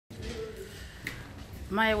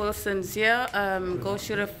Maia Wilson's here, goal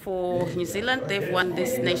shooter for New Zealand. They've won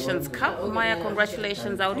this Nations Cup. Maia,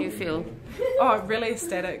 congratulations. How do you feel? Oh, really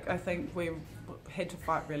ecstatic. I think we had to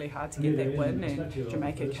fight really hard to get that win, and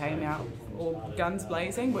Jamaica came out all guns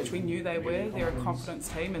blazing, which we knew they were. They're a confidence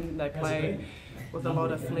team and they play with a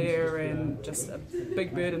lot of flair and just a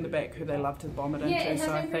big bird in the back who they love to bomb it into.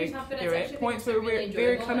 So I think they're at points where we're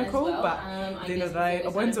very clinical, but at the end of the day, a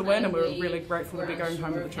win's a win, and we're really grateful to be going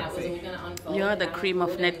home with the trophy. You're the cream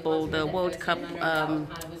of netball, the World Cup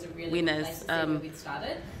winners.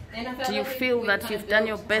 Do you feel that you've done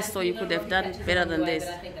your best, or you could have done better than this?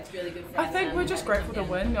 I think we're just grateful to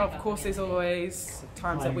win. Of course, there's always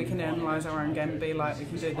times that we can analyse our own game and be like, we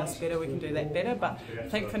can do this better, we can do that better. But I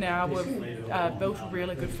think for now, we've built a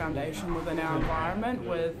really good foundation within our environment,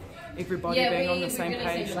 with everybody being on the same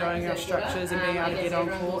page, knowing our structures and being able to get on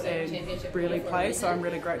court and really play. So I'm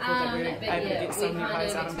really grateful that we're able to get so many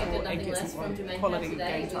players out on court and get some quality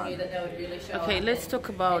game time. Okay, let's talk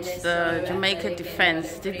about the Jamaica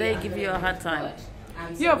defence. Did they give you a hard time?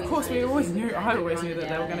 Yeah, of course, I always knew that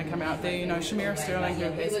they were going to come out there. You know, Shamira Sterling, who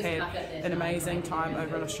has had an amazing time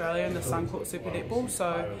over in Australia in the Suncourt Super Netball,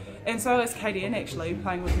 so is KDN actually,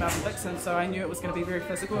 playing with Melbourne Vixen, so I knew it was going to be very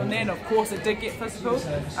physical, and then of course it did get physical.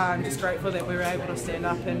 I'm just grateful that we were able to stand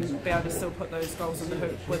up and be able to still put those goals in the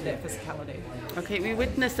hoop with that physicality. Okay, we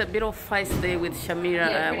witnessed a bit of fight there with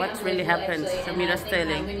Shamira. What really happened, Shamira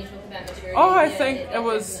Sterling? Oh, I think it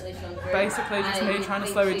was basically just me trying to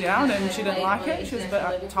slow her down, and she didn't like it. She was a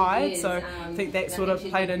bit tired, so I think that sort of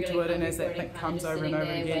played into it, and as that thing comes over and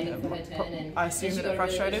over again, I assume that it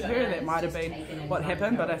frustrated her. That might have been what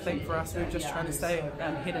happened, but I think for us, we're just trying to stay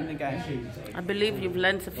ahead in the game. I believe you've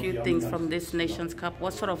learned a few things from this Nations Cup.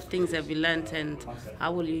 What sort of things have you learned, and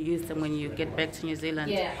how will you use them when you get back to New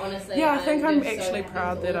Zealand? Yeah, I think I'm actually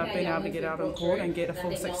proud that I've been able to get out on court and get a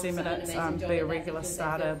full 60 minutes, be a regular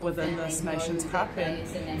starter within this Nations Cup,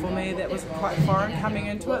 and for me that was quite foreign coming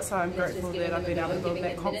into it, so I'm grateful that I've been able to build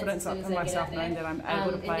that confidence up in myself, knowing that I'm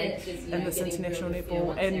able to play in this international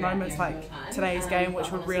netball in moments like today's game,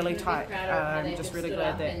 which were really tight. I'm just really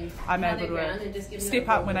glad that I'm able to step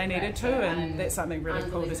up when I needed to, and that's something really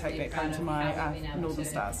cool to take back home to my Northern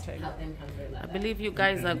Stars team. I believe you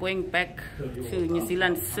guys are going back to New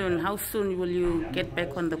Zealand soon. How soon will you get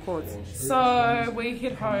back on the courts? So we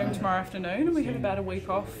head home tomorrow afternoon, and we have about a week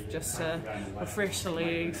off just to refresh the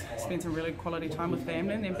legs, spend some really quality time with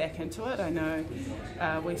family, and then back into it. I know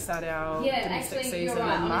we start our domestic season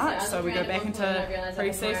in March, so we go back into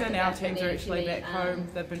pre-season. Our teams are actually back home.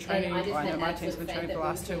 They've been training, I know my team's been training for the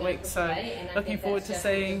last 2 weeks, so looking forward to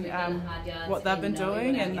seeing what they've been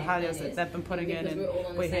doing and the hard yards that they've been putting in.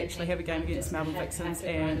 And we actually have a game against Melbourne Vixens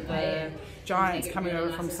and the Giants coming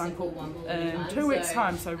over from Suncourt in 2 weeks'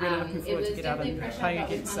 time, so really looking forward to get out and playing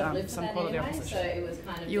against some quality opposition.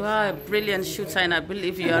 You are a brilliant shooter, and I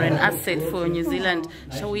believe you are an asset for New Zealand.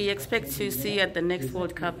 Shall we expect to see you at the next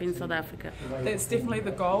World Cup in South Africa? That's definitely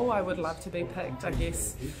the goal. I would love to be picked. I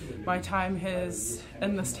guess my time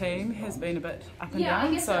in this team has been a bit up and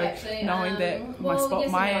down, so knowing that my spot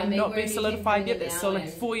might not be solidified yet, that's still in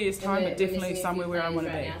 4 years' time, but definitely somewhere where I want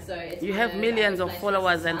to be. You have millions of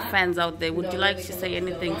followers and fans out there. Would you like to say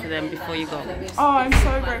anything to them before you go? Oh, I'm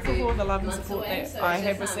so grateful for all the love and support that I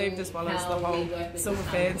have received, as well as the whole Silver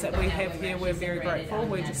fans that we have here. We're very grateful.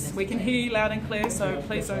 We can hear you loud and clear, so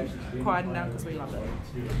please don't quieten down because we love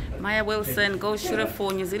it. Maia Wilson, goal shooter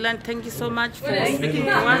for New Zealand. Thank you so much for speaking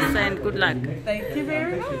to us, and good luck. Thank you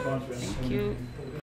very much. Thank you.